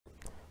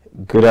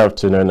Good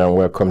afternoon and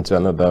welcome to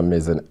another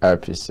amazing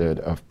episode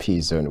of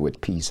Peace Zone with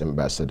Peace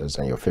Ambassadors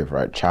on your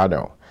favorite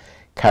channel,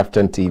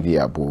 KAFTAN TV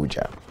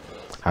Abuja.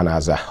 And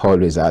as I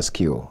always ask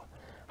you,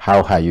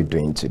 how are you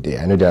doing today?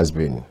 I know there's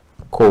been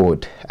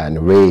cold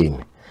and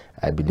rain.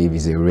 I believe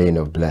it's a rain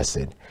of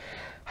blessing.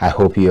 I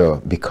hope you're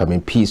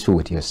becoming peaceful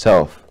with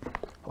yourself,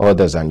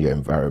 others, and your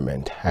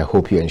environment. I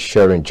hope you're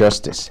ensuring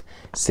justice,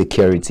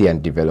 security,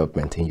 and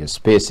development in your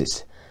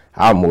spaces.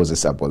 I'm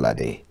Moses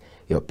Abolade,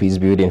 your peace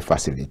building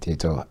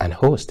facilitator and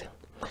host.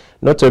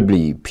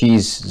 Notably,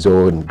 Peace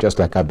Zone, just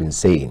like I've been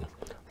saying,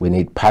 we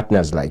need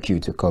partners like you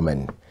to come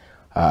and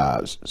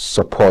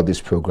support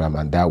this program,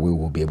 and that we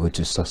will be able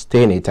to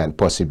sustain it and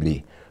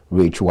possibly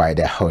reach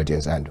wider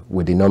audience. And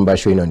with the number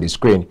showing on the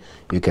screen,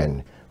 you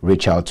can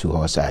reach out to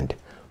us, and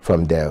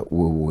from there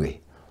we will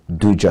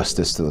do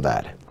justice to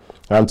that.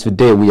 And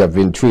today we have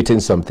been treating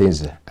some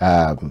things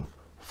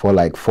for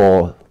like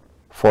 3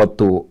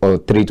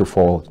 to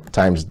 4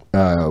 times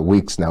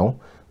weeks now.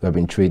 We have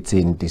been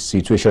treating the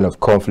situation of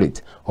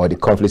conflict, or the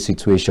conflict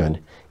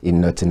situation in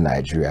northern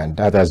Nigeria, and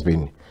that has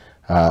been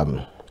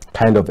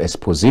kind of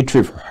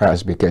expository for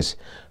us, because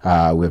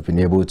we've been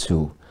able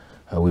to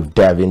we've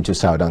dived into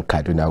southern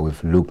Kaduna,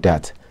 we've looked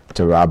at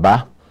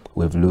Taraba,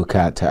 we've looked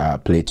at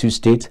Plateau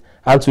State,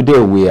 and today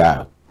we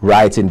are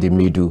right in the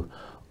middle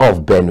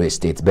of BENUE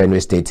State.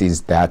 BENUE State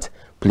is that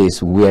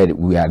place where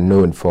we are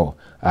known for,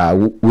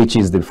 which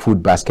is the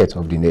food basket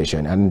of the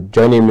nation. And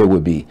joining me will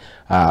be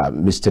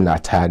Mr.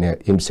 Nathaniel,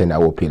 MSEN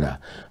Awuapila.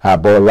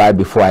 But right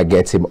before I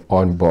get him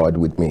on board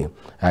with me,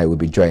 I will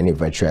be joining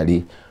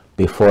virtually.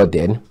 Before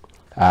then,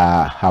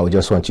 I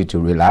just want you to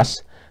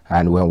relax.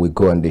 And when we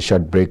go on the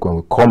short break, when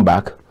we come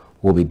back,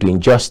 we'll be doing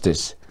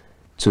justice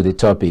to the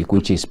topic,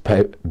 which is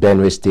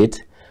BENUE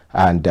State.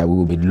 And we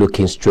will be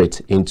looking straight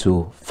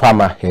into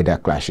farmer-header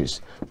clashes.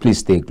 Please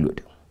stay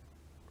glued.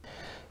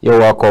 You're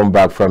welcome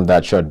back from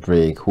that short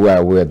break,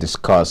 where we're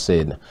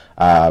discussing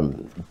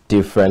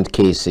different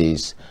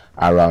cases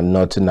around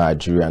northern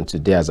Nigeria. And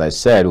today, as I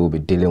said, we'll be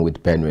dealing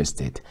with BENUE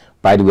State.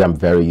 By the way, I'm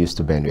very used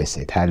to BENUE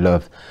State. I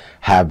love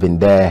having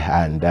there,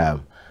 and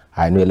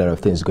I know a lot of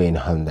things going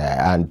on there.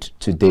 And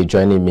today,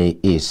 joining me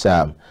is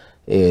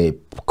the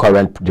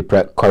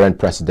current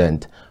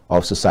president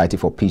of Society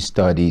for Peace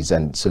Studies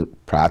and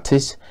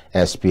Practice,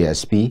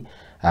 SPSP,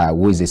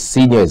 who is a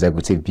senior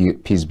executive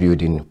peace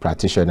building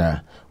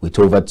practitioner with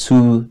over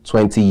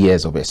 20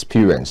 years of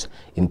experience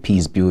in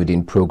peace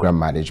building program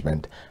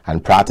management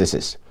and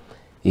practices.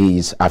 He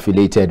is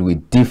affiliated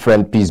with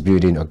different peace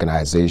building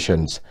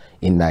organizations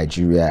in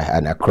Nigeria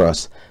and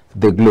across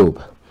the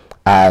globe,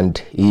 and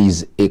he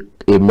is a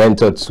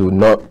mentor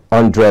to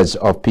hundreds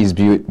of peace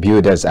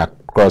builders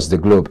across the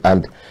globe.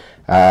 And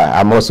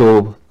I'm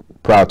also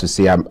proud to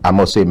say I'm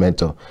also a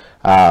mentor.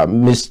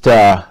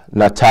 Mr.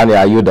 Nathaniel,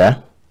 are you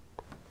there?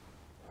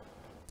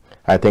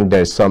 I think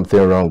there's something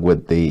wrong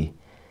with the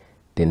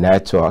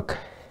network,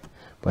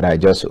 but I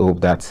just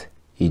hope that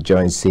he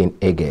joins in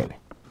again.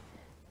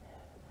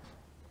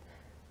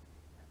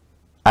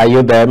 Are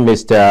you there,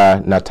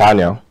 Mr.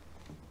 Nathaniel?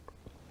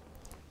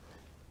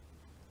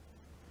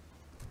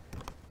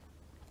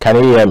 Can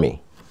you hear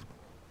me?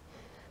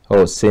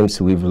 Oh,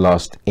 seems we've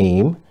lost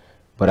him,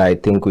 but I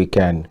think we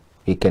can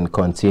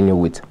continue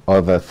with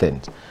other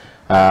things.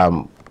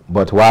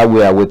 But while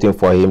we are waiting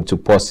for him to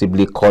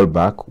possibly call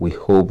back, we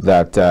hope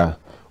that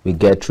we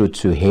get through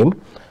to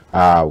him.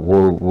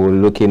 We're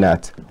looking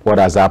at what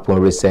has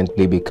happened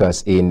recently,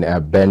 because in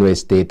BENUE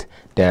State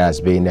there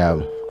has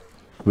been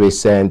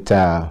recent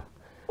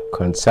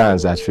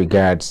concerns as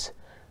regards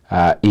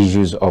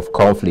issues of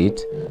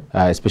conflict,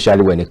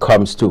 especially when it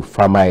comes to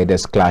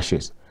farmer-headers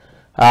clashes.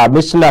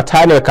 Mr.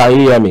 Nathaniel, can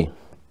you hear me?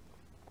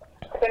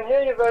 I can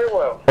hear you very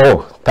well.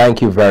 Oh,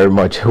 thank you very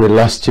much. We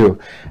lost you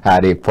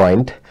at a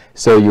point,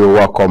 so you're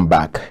welcome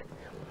back.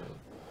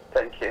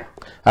 Thank you.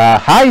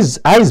 How is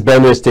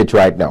BENUE State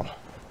right now?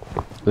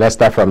 Let's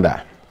start from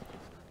that.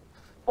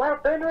 Well,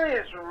 BENUE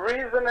is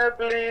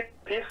reasonably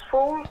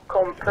peaceful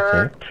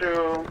compared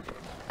to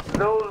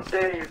those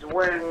days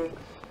when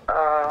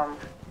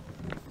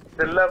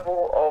the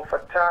level of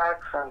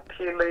attacks and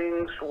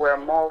killings were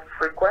more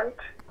frequent,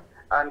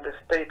 and the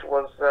state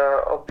was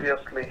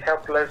obviously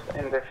helpless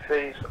in the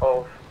face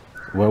of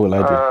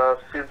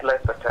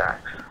ceaseless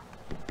attacks.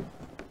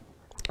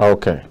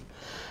 Okay.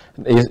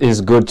 It's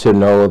good to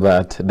know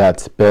that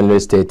BENUE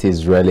State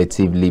is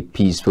relatively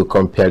peaceful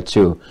compared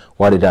to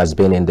what it has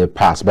been in the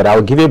past. But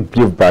I'll give you a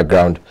brief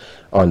background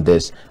on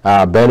this.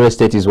 BENUE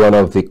State is one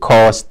of the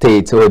core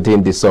states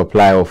holding the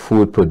supply of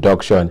food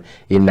production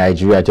in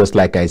Nigeria, just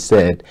like I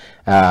said,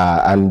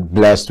 and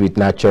blessed with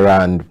natural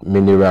and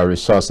mineral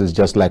resources,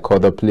 just like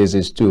other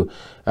places too.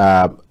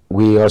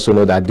 We also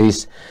know that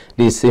this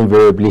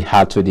invariably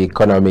had to the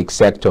economic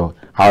sector.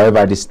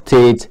 However, the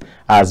state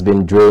has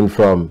been drained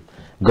from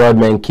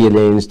government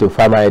killings to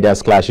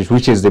farmer-headers clashes,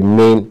 which is the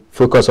main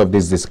focus of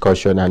this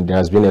discussion, and there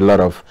has been a lot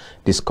of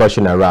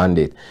discussion around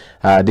it.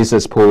 This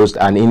has posed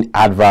an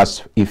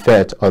adverse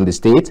effect on the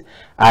state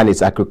and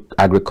its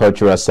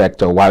agricultural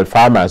sector, while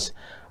farmers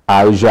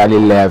are usually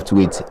left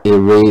with a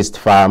raised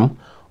farm,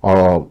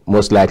 or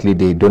most likely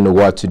they don't know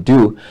what to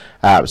do.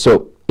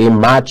 So in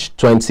March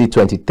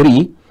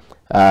 2023,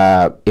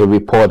 a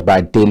report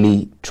by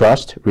Daily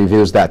Trust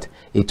reveals that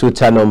a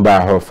total number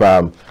of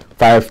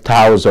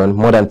 5,000,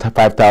 more than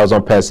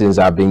 5,000 persons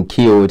have been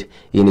killed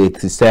in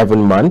 87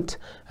 months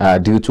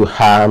due to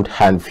harm,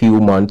 and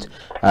few months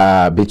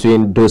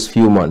between those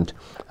few months.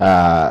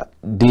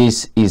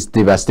 This is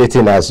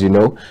devastating, as you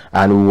know,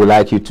 and we would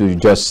like you to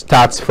just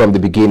start from the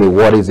beginning.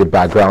 What is the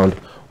background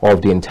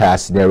of the entire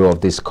scenario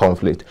of this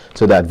conflict,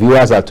 so that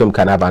viewers at home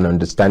can have an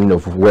understanding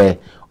of where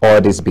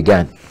all this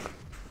began?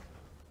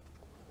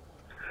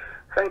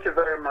 Thank you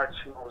very much,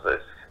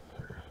 Moses.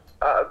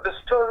 The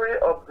story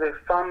of the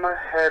farmer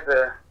had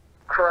a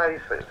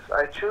crisis.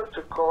 I choose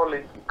to call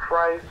it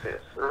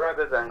crisis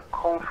rather than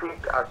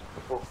conflict, as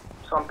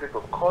some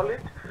people call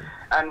it,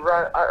 and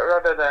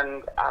rather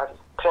than as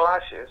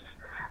clashes,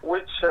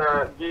 which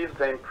gives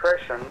the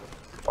impression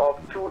of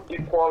two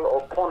equal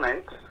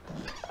opponents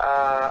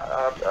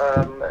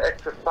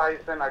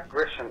exercising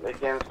aggression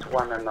against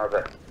one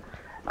another.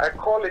 I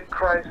call it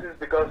crisis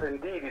because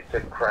indeed it's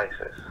a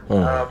crisis.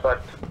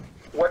 But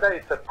whether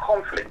it's a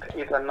conflict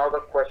is another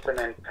question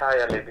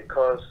entirely,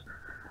 because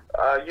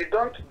you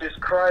don't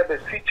describe a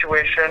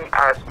situation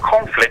as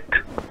conflict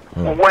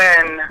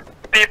when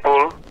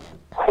people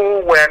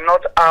who were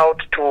not out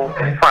to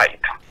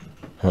fight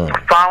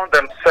found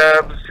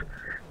themselves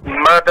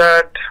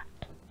murdered,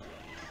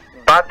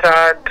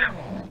 battered,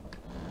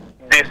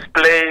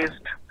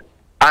 displaced,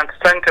 and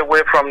sent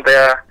away from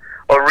their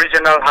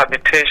original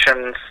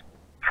habitations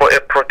for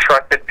a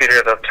protracted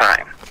period of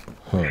time.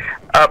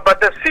 But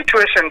the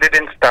situation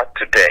didn't start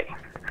today.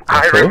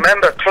 I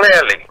remember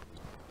clearly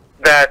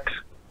that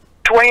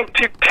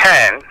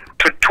 2010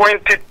 to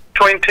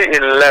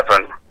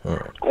 2011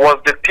 was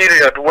the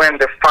period when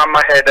the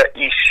farmer header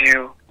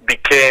issue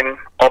became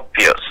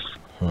obvious.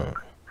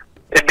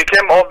 It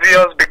became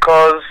obvious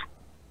because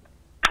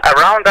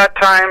around that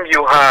time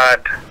you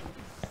had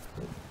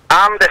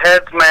armed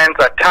headsmen's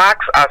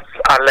attacks, as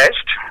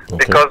alleged,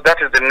 because that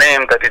is the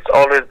name that it's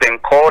always been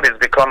called. It's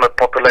become a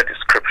popular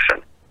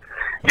description.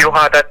 You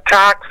had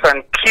attacks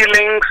and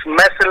killings,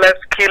 merciless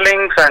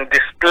killings and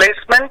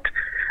displacement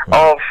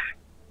of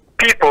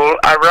people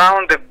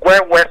around the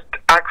West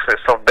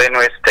axis of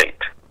Benue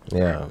State.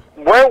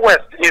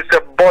 West is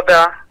a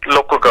border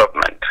local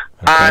government,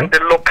 and the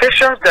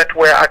locations that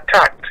were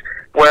attacked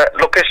were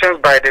locations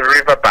by the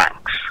river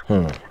banks.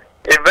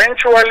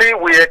 Eventually,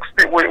 we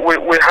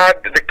had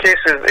the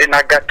cases in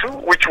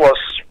Agatu, which was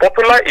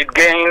popular. It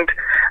gained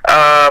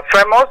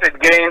famous. It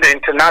gained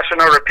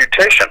international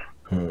reputation.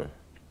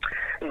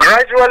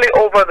 Gradually,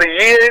 over the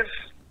years,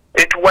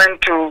 it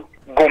went to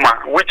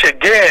Goma, which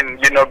again,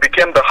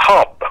 became the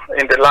hub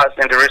in the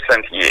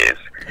recent years.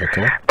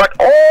 But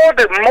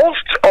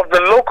most of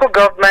the local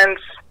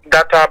governments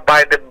that are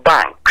by the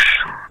banks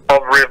of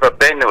River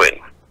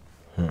Benue,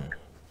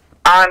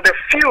 and the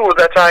few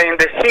that are in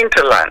the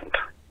hinterland,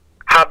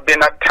 have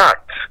been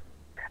attacked,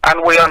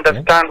 and we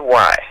understand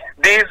why.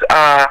 These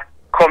are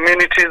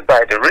communities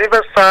by the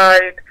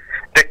riverside.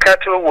 The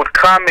cattle would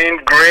come in,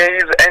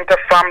 graze, enter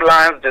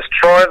farmlands,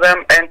 destroy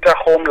them, enter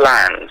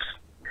homelands.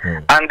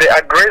 And the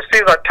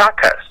aggressive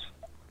attackers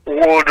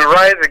would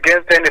rise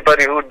against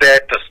anybody who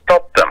dared to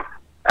stop them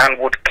and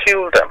would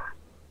kill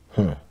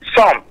them.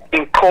 Some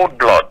in cold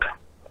blood.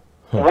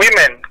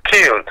 Women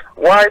killed,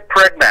 while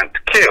pregnant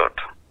killed,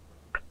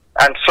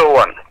 and so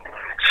on.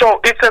 So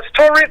it's a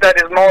story that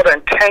is more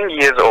than 10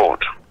 years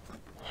old.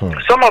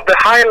 Some of the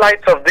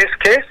highlights of this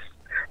case,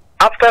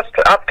 after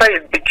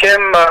it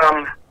became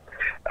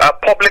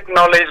public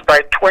knowledge by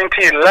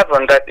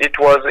 2011 that it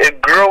was a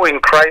growing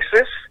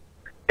crisis,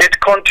 it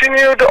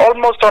continued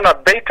almost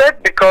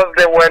unabated because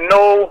there were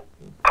no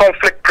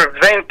conflict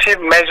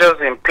preventive measures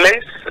in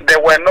place.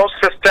 There were no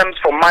systems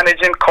for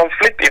managing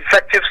conflict,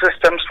 effective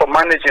systems for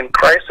managing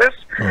crisis.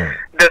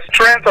 The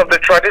strength of the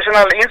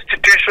traditional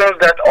institutions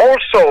that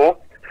also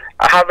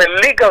have a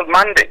legal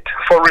mandate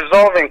for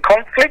resolving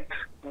conflict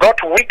got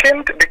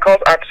weakened because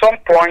at some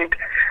point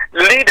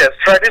leaders,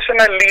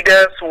 traditional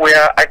leaders,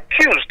 were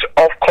accused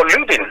of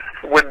colluding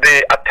with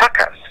the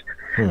attackers,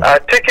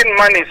 taking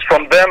monies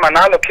from them and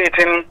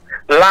allocating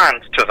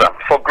lands to them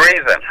for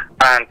grazing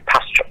and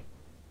pasture.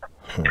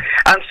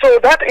 And so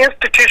that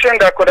institution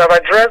that could have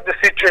addressed the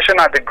situation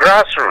at the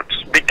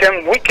grassroots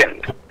became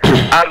weakened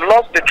and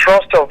lost the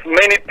trust of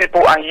many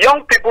people, and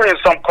young people in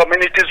some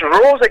communities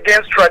rose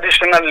against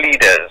traditional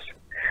leaders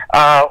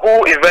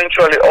who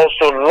eventually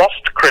also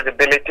lost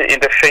credibility in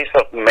the face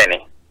of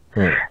many.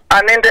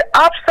 And in the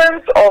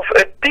absence of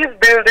a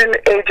peace-building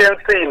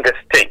agency in the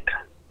state,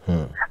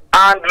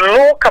 and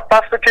low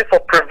capacity for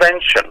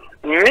prevention,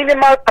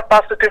 minimal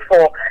capacity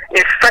for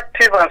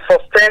effective and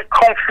sustained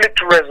conflict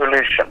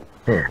resolution,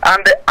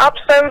 and the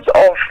absence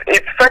of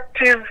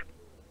effective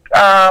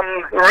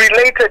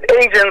related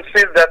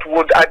agencies that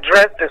would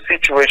address the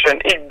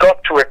situation, it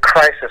got to a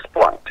crisis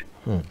point.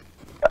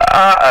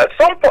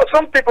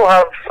 Some people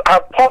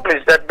have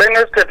published that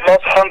Benue State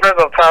lost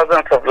hundreds of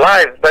thousands of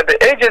lives, but the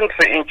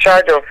agency in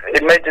charge of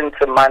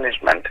emergency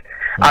management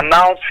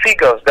announced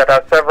figures that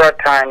are several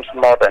times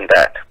more than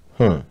that.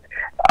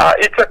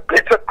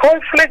 It's a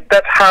conflict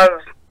that has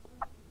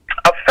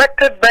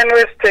affected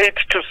Benue State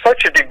to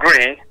such a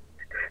degree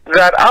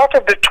that out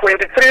of the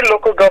 23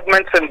 local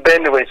governments in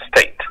Benue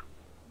State,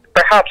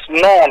 perhaps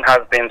none has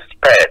been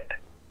spared.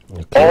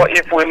 Okay. Or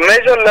if we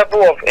measure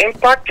level of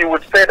impact, you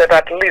would say that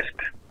at least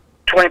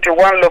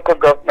 21 local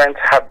governments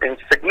have been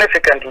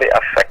significantly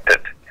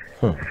affected.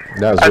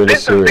 That's really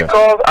this serious. Is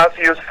because, as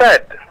you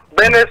said,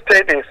 Benue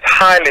State is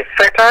highly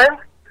fertile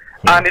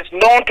and is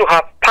known to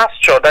have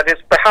pasture that is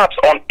perhaps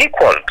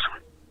unequaled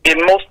in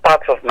most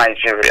parts of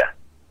Nigeria.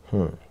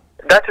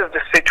 That is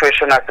the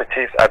situation as it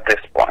is at this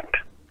point.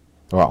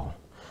 Wow.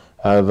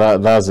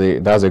 That's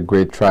a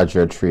great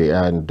trajectory,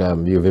 and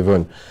you've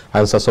even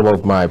answered some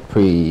of my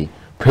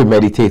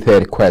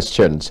premeditated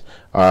questions,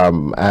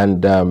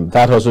 and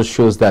that also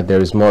shows that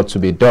there is more to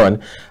be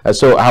done.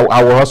 So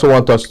I will also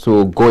want us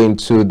to go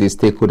into the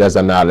stakeholders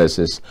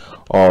analysis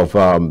of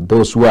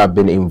those who have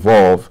been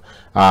involved,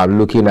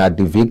 looking at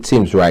the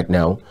victims right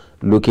now,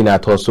 looking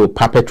at also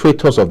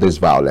perpetrators of this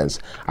violence,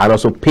 and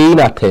also paying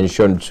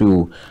attention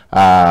to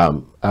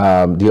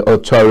the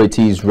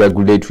authorities,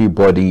 regulatory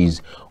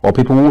bodies, or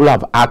people who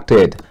have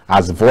acted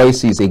as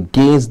voices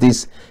against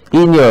these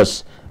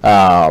heinous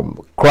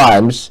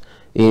crimes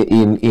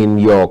in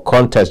your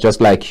contest, just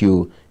like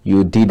you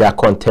did that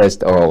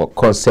contest or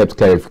concept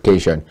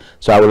clarification.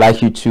 So I would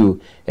like you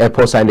to help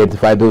us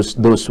identify those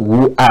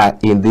who are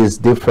in these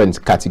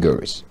different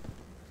categories.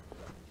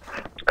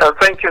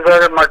 Thank you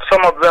very much.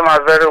 Some of them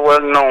are very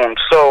well known.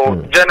 So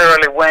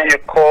generally, when you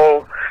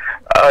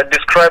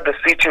describe the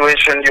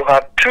situation, you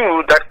have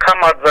two that come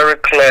out very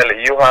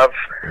clearly. You have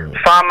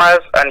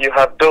farmers and you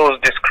have those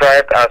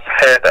described as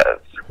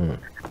herders.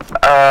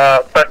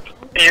 But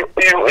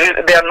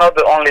they are not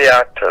the only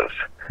actors.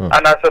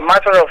 And as a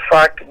matter of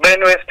fact,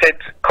 Benue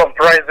State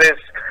comprises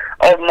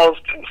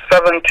almost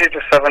 70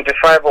 to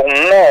 75 or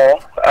more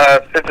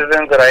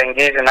citizens that are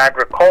engaged in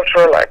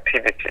agricultural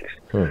activities.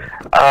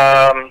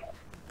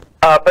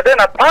 But then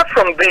apart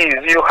from these,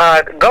 you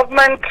had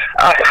government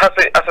as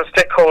a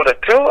stakeholder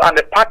too, and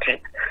the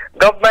party.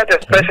 Government,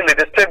 especially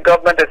the state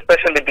government,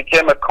 especially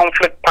became a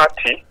conflict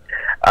party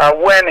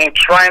when, in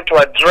trying to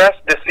address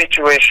the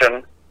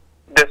situation,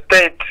 the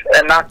state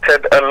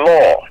enacted a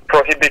law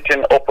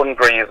prohibiting open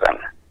grazing.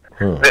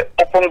 The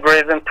Open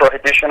Grazing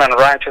Prohibition and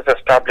Ranches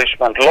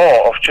Establishment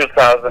Law of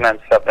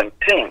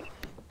 2017.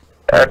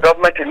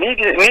 Government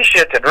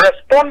initiated,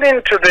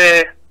 responding to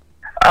the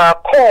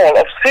call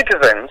of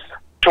citizens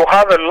to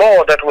have a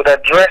law that would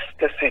address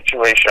the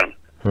situation,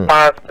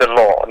 passed the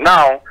law.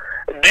 Now,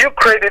 due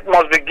credit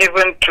must be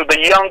given to the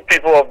young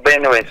people of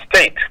Benue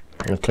State,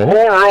 who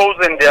rose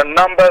in their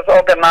numbers,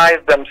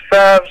 organized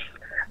themselves,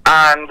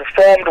 and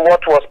formed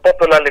what was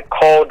popularly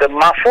called the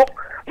MAFO.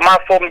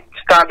 MAFO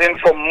standing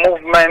for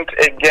Movement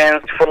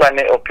Against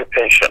Fulani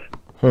Occupation.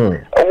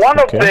 One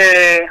of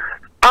the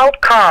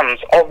outcomes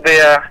of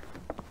their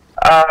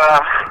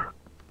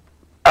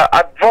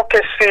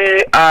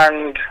advocacy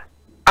and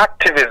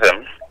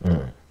activism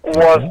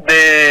was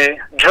the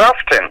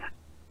drafting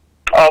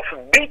of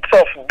bits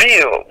of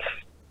bills,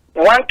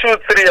 1, 2,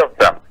 3 of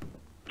them,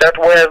 that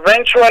were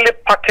eventually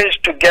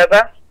packaged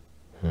together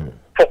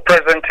for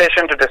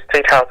presentation to the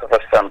State House of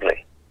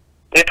Assembly.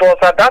 It was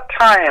at that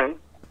time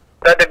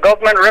that the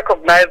government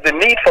recognized the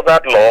need for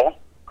that law,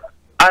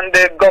 and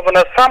the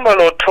Governor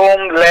Samuel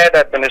Otom-led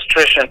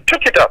administration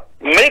took it up,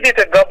 made it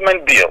a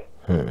government bill,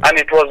 and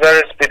it was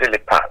very speedily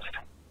passed.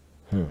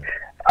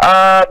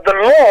 The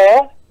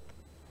law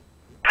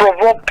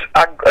provoked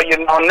a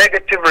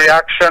negative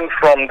reaction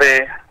from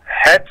the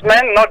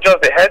headsmen, not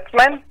just the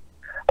headsmen,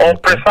 or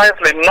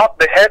precisely not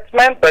the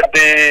headsmen, but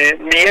the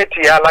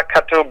Mieti Ala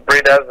Cattle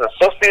Breeders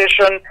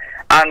Association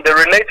and the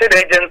related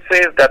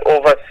agencies that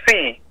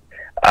oversee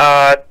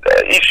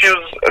issues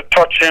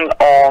touching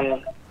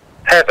on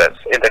herders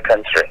in the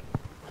country.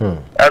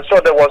 And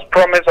so there was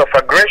promise of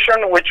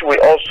aggression, which we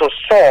also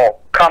saw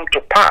come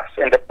to pass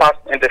in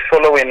the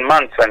following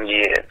months and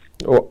years.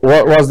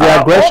 What was the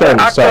aggression? All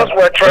the actors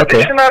were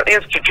traditional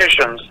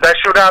institutions that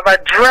should have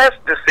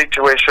addressed the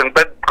situation,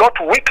 but got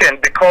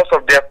weakened because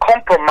of their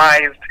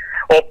compromised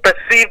or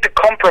perceived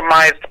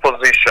compromised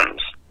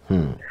positions.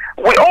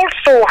 We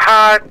also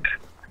had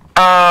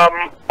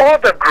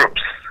other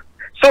groups.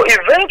 So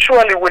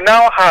eventually we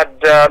now had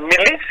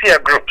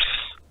militia groups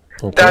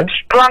that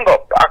sprang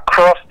up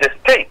across the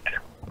state.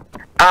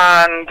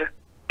 And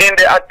in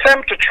the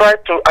attempt to try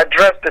to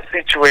address the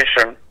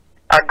situation,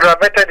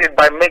 aggravated it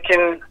by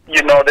making,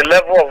 the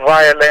level of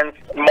violence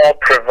more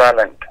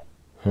prevalent.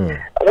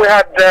 We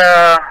had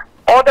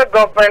other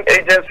government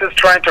agencies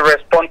trying to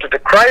respond to the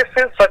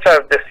crisis, such as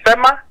the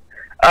SEMA,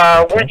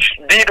 which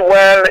did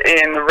well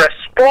in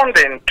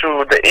responding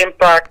to the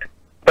impact,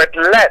 but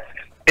less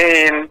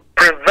in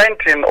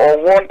preventing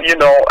or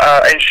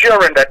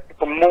ensuring that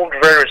people moved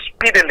very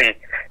speedily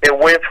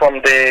away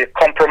from the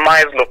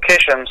compromised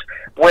locations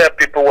where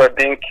people were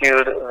being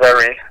killed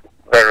very,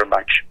 very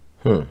much.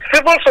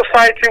 Civil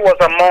society was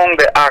among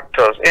the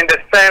actors in the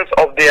sense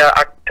of their,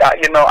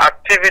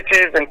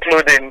 activities,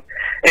 including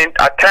in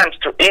attempts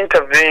to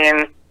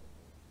intervene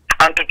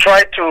and to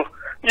try to,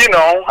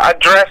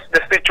 address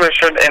the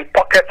situation in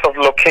pockets of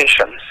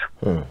locations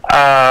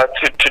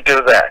to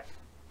do that.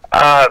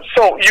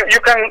 So you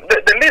can,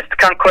 the list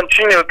can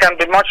continue, it can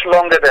be much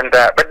longer than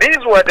that, but these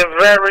were the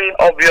very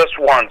obvious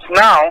ones.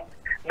 Now,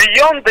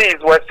 beyond these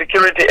were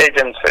security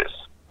agencies.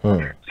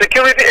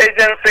 Security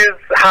agencies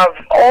have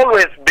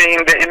always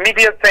been the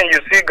immediate thing you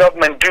see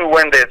government do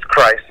when there's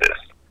crisis.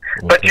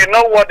 But you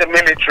know what the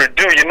military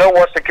do, you know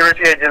what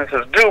security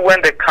agencies do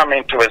when they come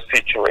into a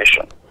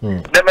situation.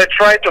 They may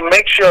try to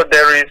make sure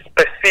there is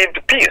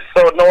perceived peace,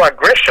 so no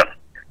aggression.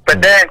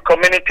 But then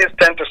communities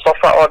tend to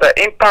suffer other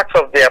impacts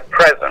of their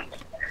presence.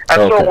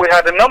 And so we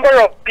had a number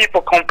of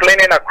people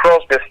complaining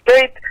across the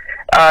state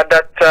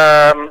that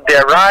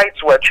their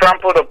rights were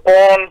trampled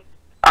upon.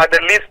 At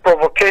the least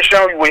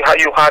provocation,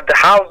 you had the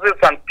houses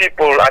and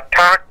people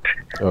attacked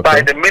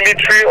by the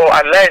military or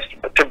alleged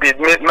to be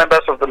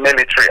members of the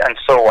military and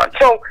so on.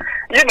 So,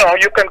 you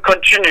can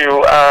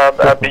continue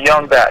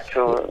beyond that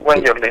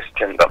when you're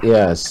listing them.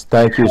 Yes,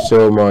 thank you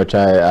so much.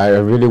 I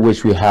really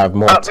wish we have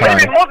more time.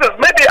 Maybe, Moses,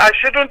 maybe I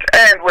shouldn't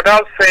end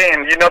without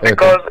saying,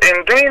 because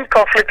in doing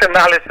conflict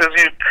analysis,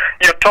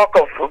 you talk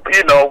of,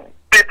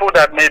 people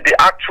that may be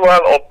actual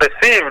or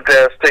perceived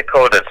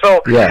stakeholders. So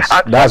yes,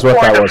 that's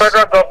what the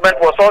federal government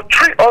was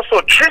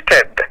also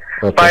treated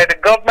by the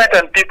government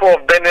and people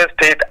of BENUE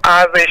State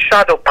as a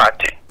shadow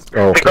party.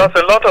 Because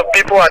a lot of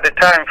people at the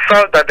time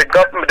felt that the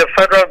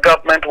federal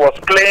government was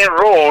playing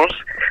roles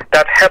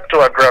that helped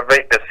to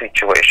aggravate the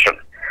situation.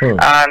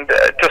 And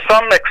to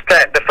some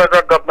extent, the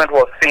federal government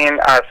was seen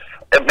as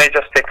a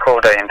major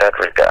stakeholder in that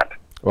regard.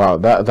 Wow,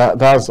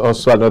 that's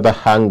also another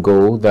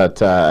angle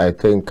that I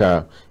think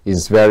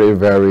is very,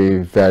 very,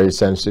 very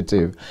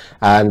sensitive.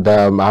 And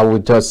I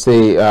would just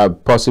say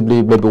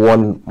possibly maybe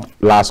one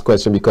last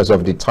question because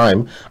of the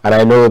time. And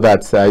I know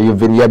that you've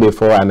been here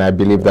before, and I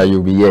believe that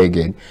you'll be here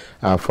again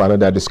for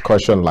another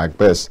discussion like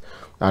this.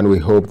 And we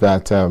hope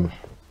that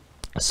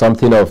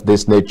something of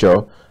this nature,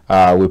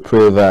 we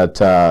pray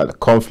that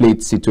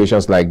conflict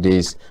situations like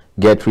this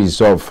get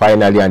resolved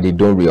finally and they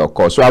don't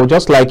reoccur. So I would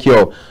just like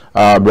your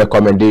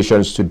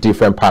recommendations to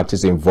different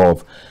parties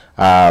involved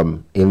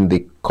in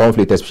the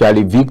conflict,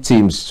 especially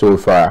victims so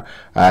far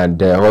and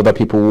other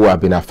people who have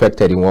been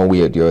affected in one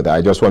way or the other.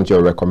 I just want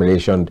your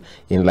recommendation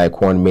in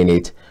like 1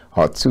 minute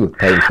or two.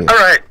 Thank you.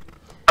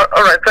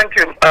 All right, thank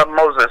you,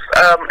 Moses.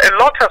 A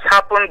lot has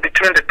happened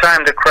between the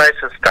time the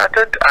crisis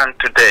started and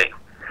today.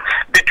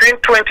 Between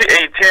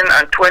 2018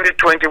 and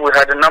 2020, we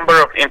had a number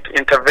of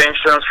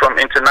interventions from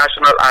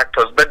international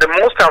actors, but the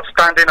most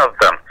outstanding of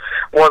them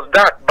was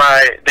that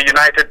by the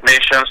United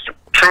Nations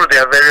through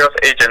their various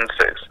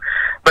agencies.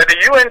 But the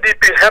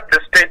UNDP helped the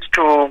states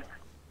to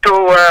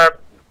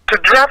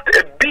draft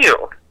a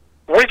bill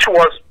which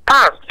was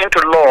passed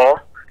into law,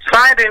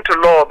 signed into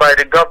law by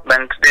the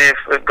government,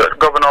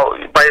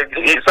 by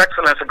His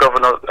Excellency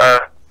Governor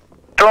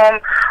Tom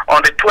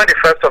on the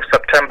 21st of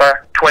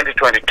September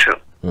 2022.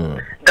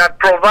 That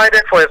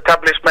provided for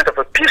establishment of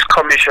a peace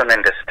commission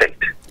in the state.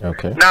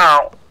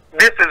 Now,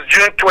 this is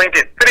June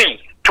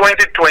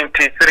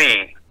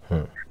 2023,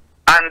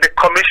 and the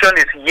commission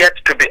is yet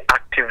to be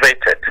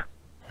activated.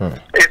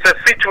 It's a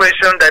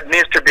situation that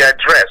needs to be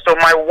addressed. So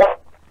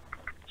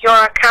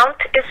your account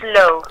is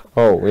low.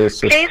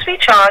 Please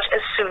recharge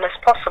as soon as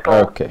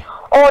possible.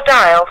 Or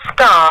dial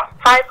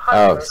 *500.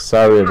 Oh,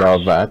 sorry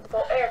about that.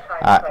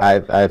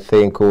 I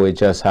think we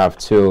just have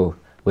to.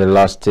 We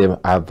lost him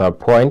at that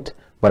point.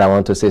 But I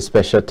want to say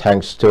special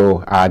thanks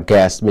to our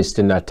guest,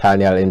 Mr.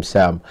 Nathaniel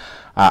himself,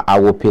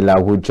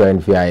 Awuapila, who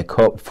joined via a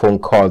phone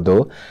call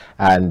though.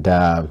 And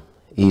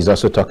he's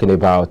also talking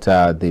about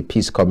the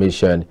Peace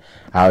Commission,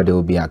 how they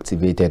will be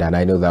activated. And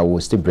I know that we'll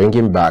still bring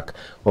him back,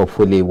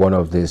 hopefully one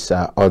of these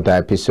other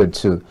episodes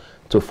to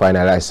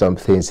finalize some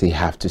things he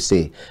have to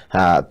say.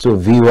 To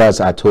viewers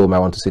at home, I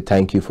want to say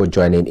thank you for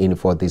joining in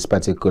for this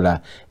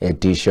particular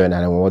edition.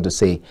 And I want to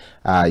say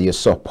your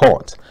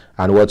support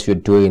and what you're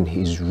doing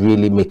is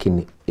really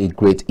making a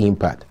great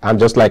impact. And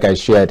just like I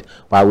shared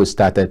while we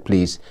started,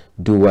 please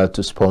do well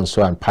to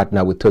sponsor and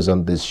partner with us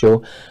on this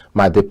show.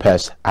 My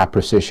deepest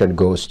appreciation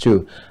goes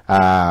to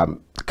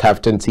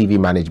KAFTAN TV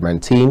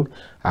management team,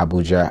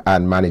 Abuja,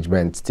 and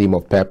management team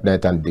of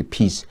PepNet and the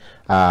Peace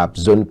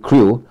Zone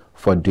crew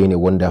for doing a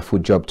wonderful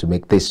job to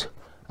make this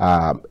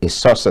a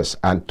success.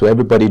 And to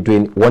everybody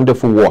doing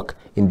wonderful work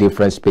in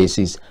different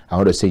spaces, I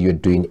want to say you're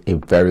doing a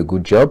very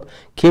good job.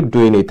 Keep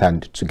doing it,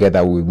 and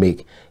together we'll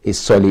make a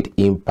solid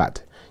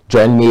impact.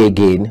 Join me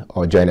again,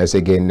 or join us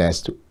again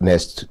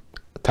next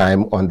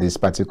time on this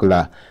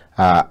particular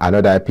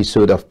another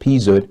episode of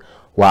P-Zone,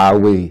 while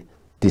we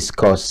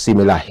discuss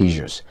similar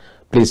issues.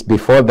 Please,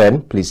 before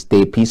then, please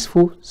stay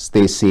peaceful,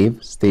 stay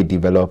safe, stay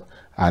developed,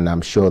 and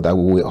I'm sure that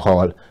we will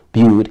all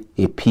build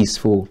a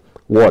peaceful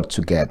world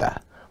together.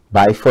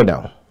 Bye for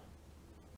now.